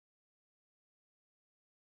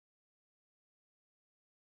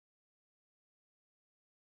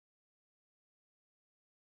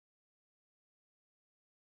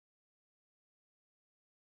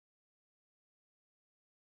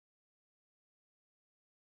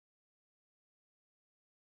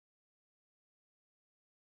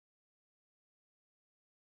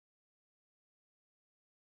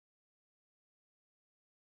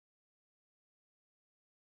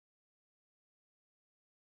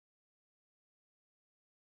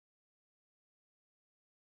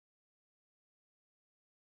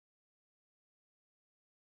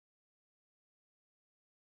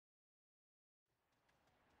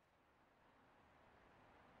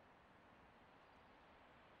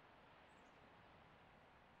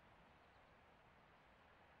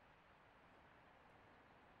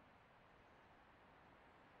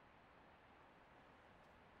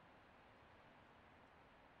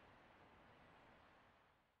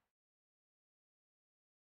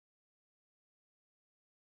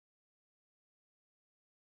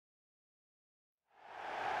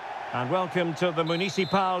And welcome to the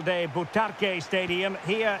Municipal de Butarque Stadium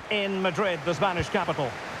here in Madrid, the Spanish capital.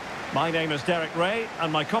 My name is Derek Ray, and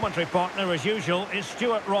my commentary partner, as usual, is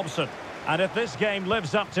Stuart Robson. And if this game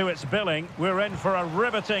lives up to its billing, we're in for a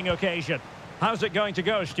riveting occasion. How's it going to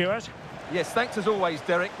go, Stuart? Yes, thanks as always,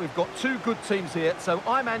 Derek. We've got two good teams here, so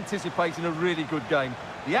I'm anticipating a really good game.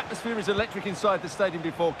 The atmosphere is electric inside the stadium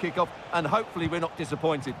before kick-off, and hopefully we're not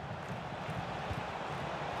disappointed.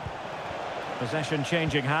 Possession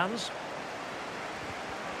changing hands.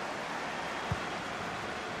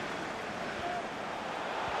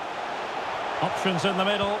 Options in the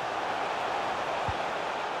middle.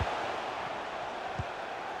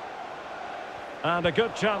 And a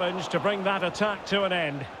good challenge to bring that attack to an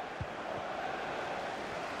end.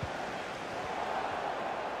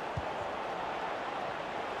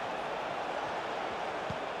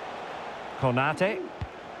 Konate.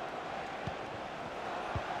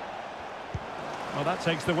 Well, that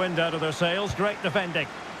takes the wind out of their sails. Great defending.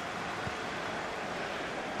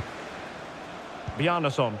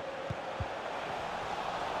 Bjarnason.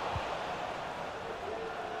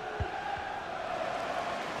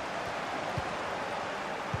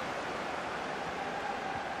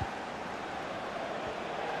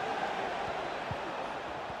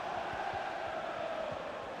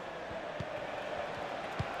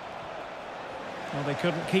 Well, they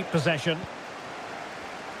couldn't keep possession.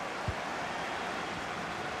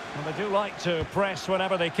 Well, they do like to press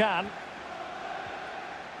whenever they can.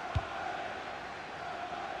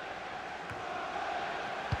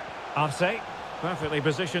 Arce, perfectly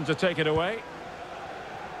positioned to take it away.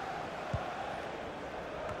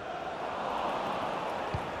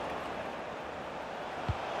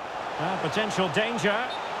 Potential danger.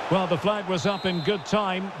 Well, the flag was up in good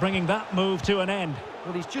time, bringing that move to an end.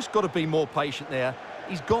 Well, he's just got to be more patient there.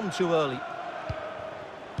 He's gone too early.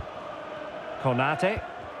 Konate.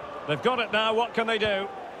 They've got it now, what can they do?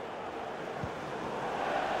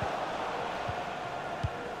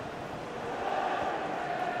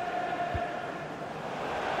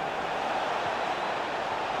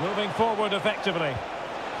 Moving forward effectively.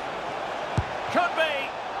 Could be!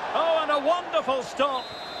 Oh, and a wonderful stop.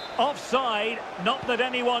 Offside, not that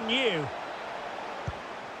anyone knew.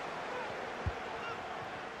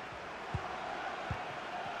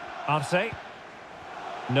 Arce.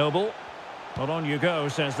 Noble. Well, on you go,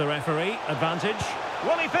 says the referee. Advantage.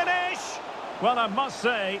 Will he finish? Well, I must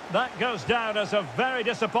say, that goes down as a very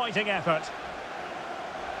disappointing effort.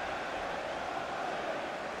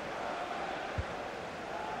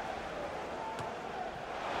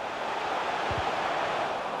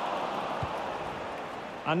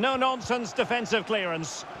 And no-nonsense defensive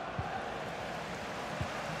clearance.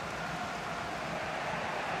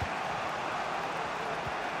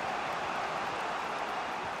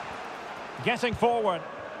 Getting forward.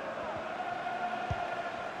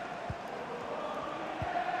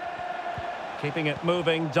 Keeping it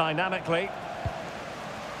moving dynamically.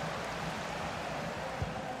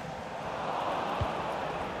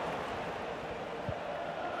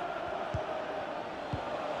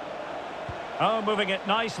 Oh, moving it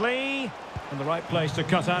nicely. In the right place to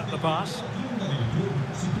cut out the pass.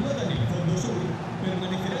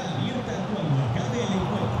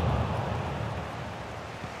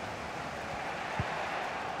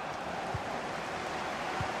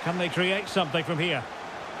 Can they create something from here?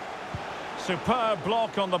 Superb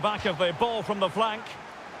block on the back of the ball from the flank.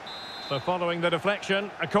 So following the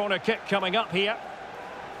deflection, a corner kick coming up here.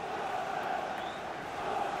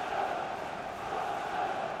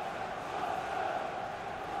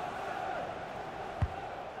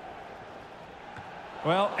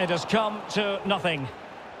 Well, it has come to nothing.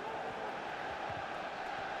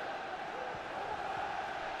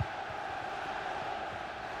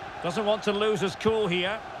 Doesn't want to lose his cool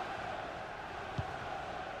here.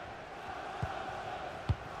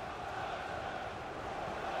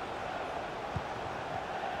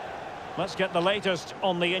 Let's get the latest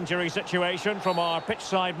on the injury situation from our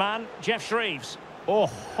pitchside man, Jeff Shreves. Oh,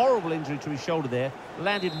 horrible injury to his shoulder there.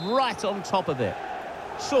 Landed right on top of it.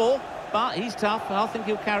 Sore, but he's tough, and I think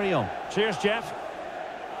he'll carry on. Cheers, Jeff.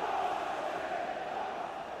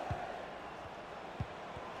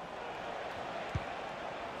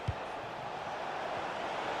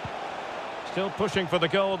 Still pushing for the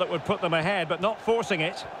goal that would put them ahead, but not forcing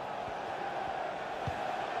it.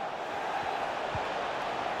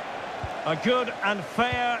 A good and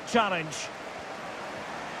fair challenge.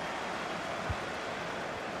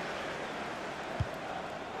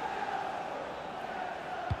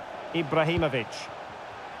 Ibrahimovic.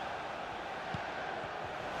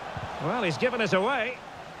 Well, he's given us away.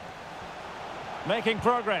 Making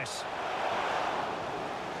progress.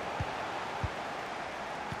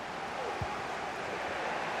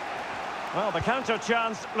 Well, the counter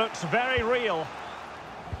chance looks very real.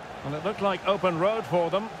 And it looked like open road for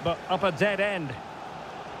them, but up a dead end.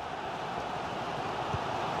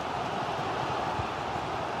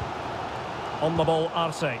 On the ball,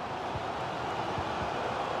 Arce.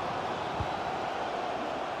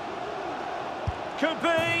 Could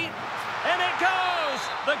be. In it goes!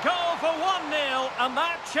 The goal for 1-0, and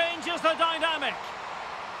that changes the dynamic.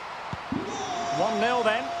 1-0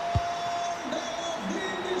 then.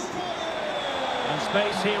 And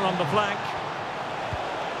space here on the flank.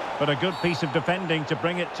 But a good piece of defending to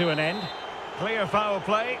bring it to an end. Clear foul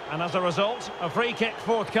play, and as a result, a free kick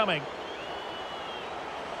forthcoming.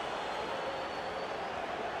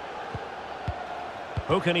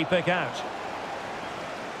 Who can he pick out?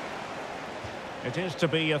 It is to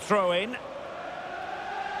be a throw-in.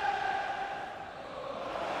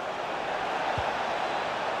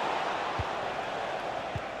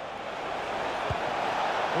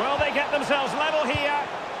 Well, they get themselves level here.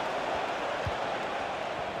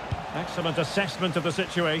 Excellent assessment of the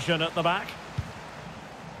situation at the back.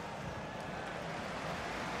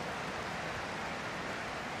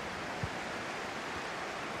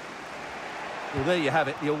 Well, there you have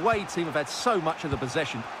it. The away team have had so much of the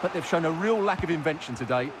possession, but they've shown a real lack of invention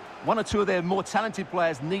today. One or two of their more talented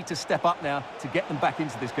players need to step up now to get them back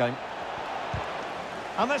into this game.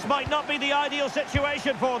 And this might not be the ideal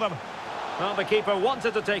situation for them. Well, the keeper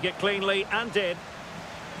wanted to take it cleanly and did.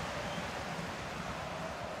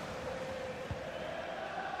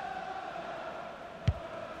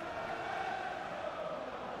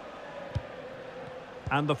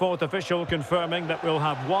 And the fourth official confirming that we'll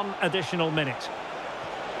have one additional minute.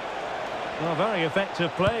 Well, very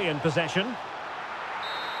effective play in possession.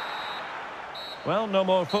 Well, no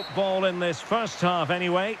more football in this first half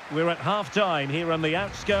anyway. We're at half-time here on the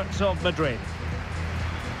outskirts of Madrid.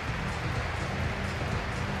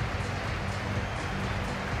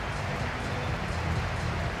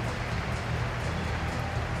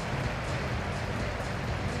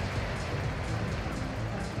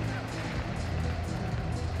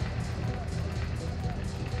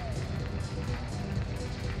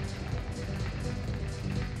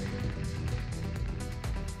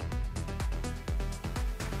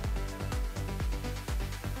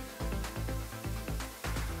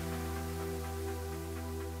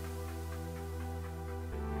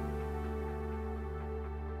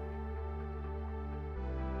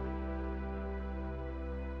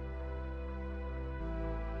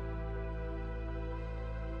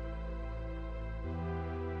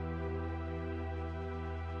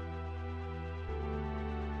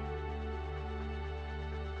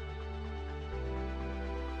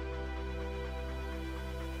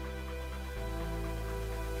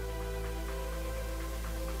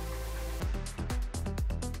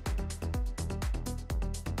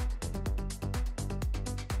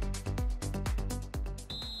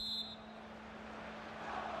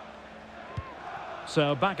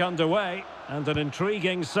 So back underway, and an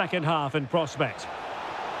intriguing second half in prospect.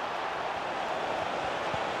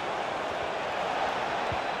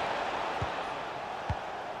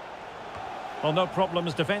 Well, no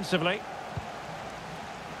problems defensively.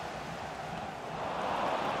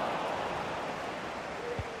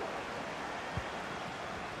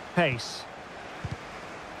 Pace.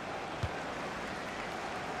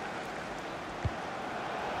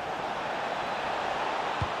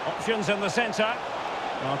 Options in the centre.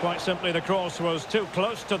 Well, quite simply, the cross was too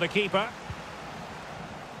close to the keeper.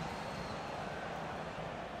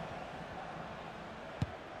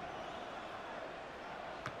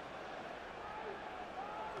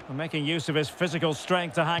 And making use of his physical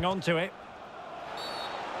strength to hang on to it.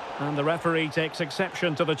 And the referee takes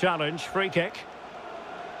exception to the challenge. Free kick.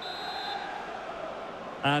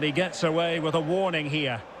 And he gets away with a warning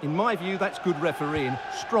here. In my view, that's good refereeing.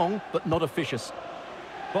 Strong, but not officious.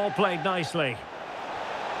 Ball played nicely.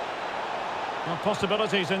 Well,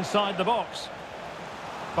 possibilities inside the box.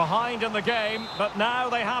 Behind in the game, but now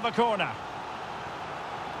they have a corner.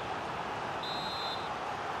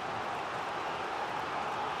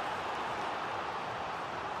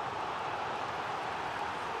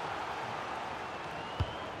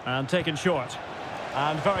 And taken short.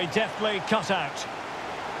 And very deftly cut out.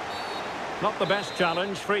 Not the best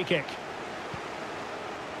challenge, free kick.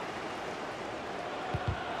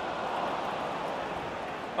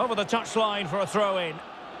 Over the touchline for a throw-in.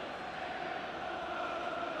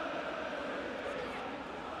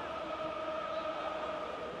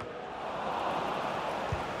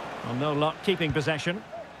 Well, no luck keeping possession.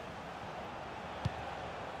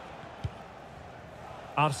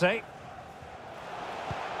 Arce.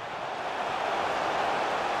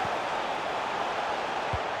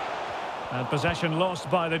 And possession lost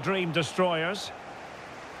by the Dream Destroyers.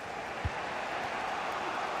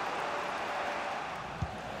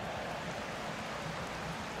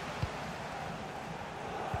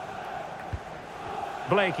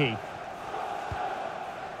 Blakey.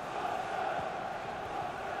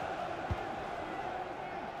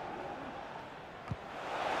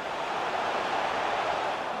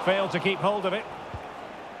 Failed to keep hold of it.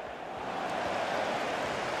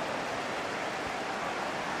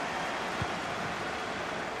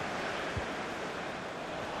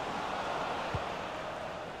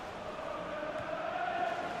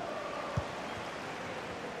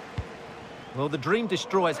 Well, the Dream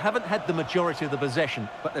Destroyers haven't had the majority of the possession,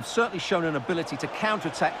 but they've certainly shown an ability to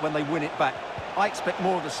counter-attack when they win it back. I expect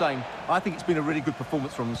more of the same. I think it's been a really good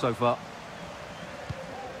performance from them so far.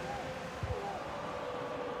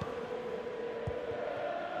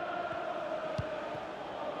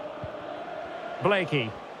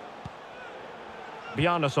 Blakey.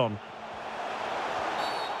 Bjarnason.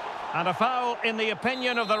 And a foul in the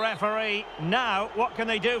opinion of the referee. Now, what can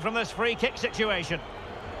they do from this free kick situation?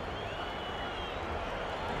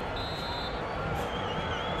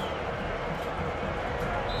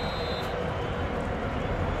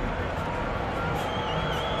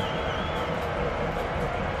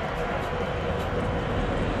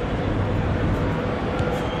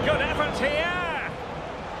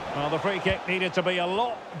 Well, the free kick needed to be a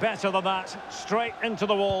lot better than that. Straight into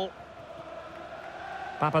the wall.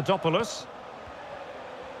 Papadopoulos.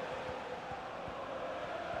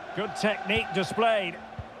 Good technique displayed.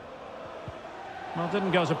 Well,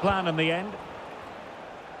 didn't go to plan in the end.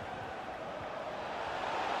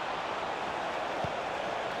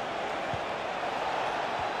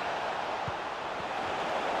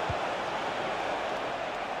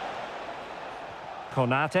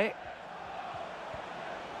 Konate.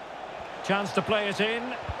 Chance to play it in.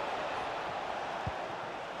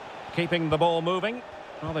 Keeping the ball moving.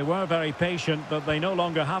 Well, they were very patient, but they no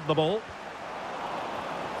longer have the ball.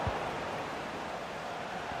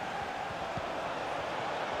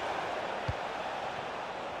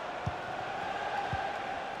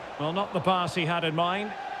 Well, not the pass he had in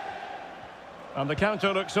mind. And the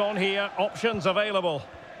counter looks on here. Options available.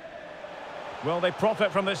 Will they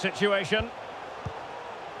profit from this situation?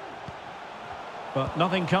 But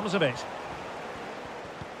nothing comes of it.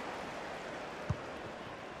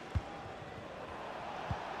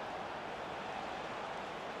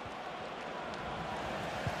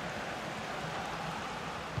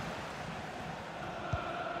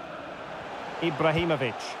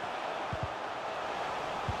 Ibrahimovic.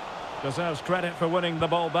 Deserves credit for winning the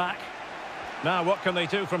ball back. Now, what can they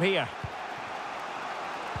do from here?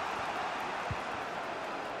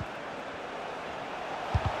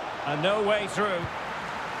 And no way through.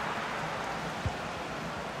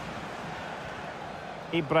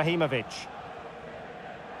 Ibrahimovic.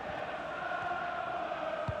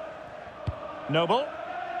 Noble.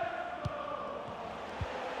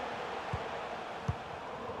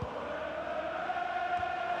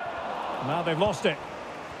 Now they've lost it.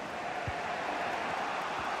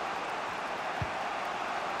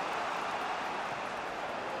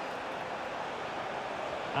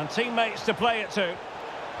 And teammates to play it to.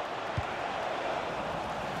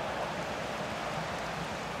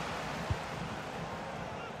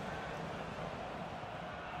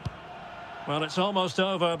 Well, it's almost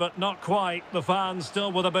over, but not quite. The fans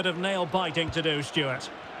still with a bit of nail-biting to do, Stuart.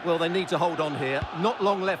 Well, they need to hold on here. Not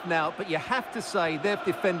long left now, but you have to say they've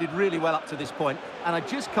defended really well up to this point, and I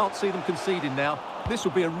just can't see them conceding now. This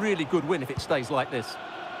will be a really good win if it stays like this.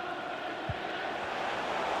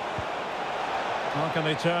 How can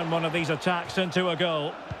they turn one of these attacks into a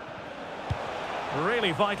goal?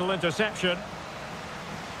 Really vital interception.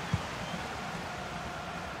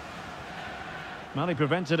 Well, he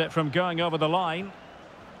prevented it from going over the line.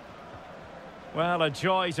 Well, a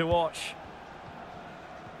joy to watch.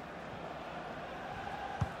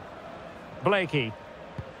 Blakey.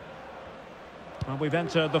 Well, we've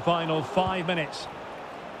entered the final 5 minutes.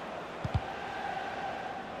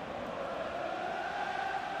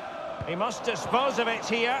 He must dispose of it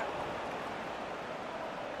here.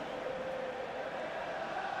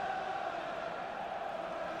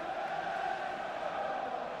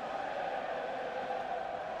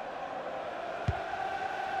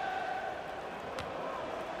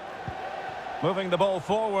 Moving the ball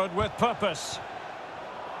forward with purpose.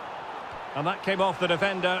 And that came off the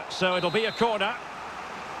defender, so it'll be a corner.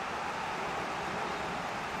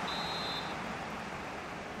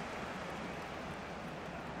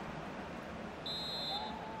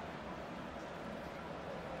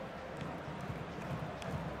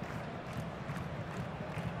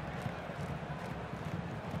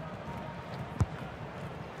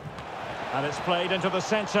 And it's played into the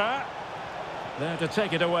centre. There to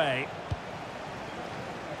take it away.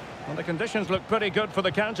 And the conditions look pretty good for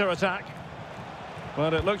the counter-attack.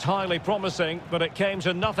 Well, it looked highly promising, but it came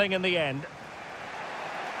to nothing in the end.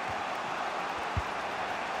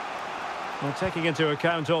 Well, taking into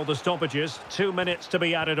account all the stoppages, 2 minutes to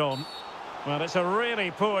be added on. Well, it's a really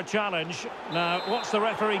poor challenge. Now, what's the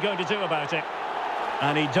referee going to do about it?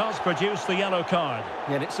 And he does produce the yellow card.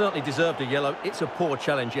 Yeah, and it certainly deserved a yellow. It's a poor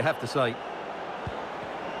challenge, you have to say.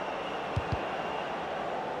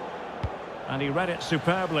 And he read it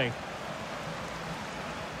superbly.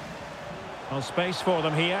 Well, space for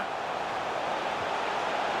them here.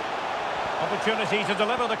 Opportunity to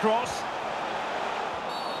deliver the cross.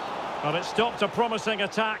 Well, it stopped a promising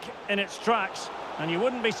attack in its tracks. And you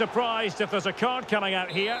wouldn't be surprised if there's a card coming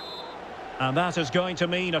out here. And that is going to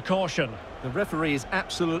mean a caution. The referee is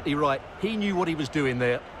absolutely right. He knew what he was doing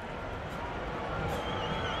there.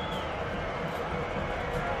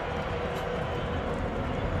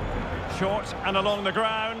 Short and along the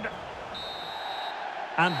ground.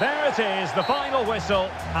 And there it is, the final whistle,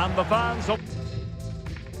 and the fans...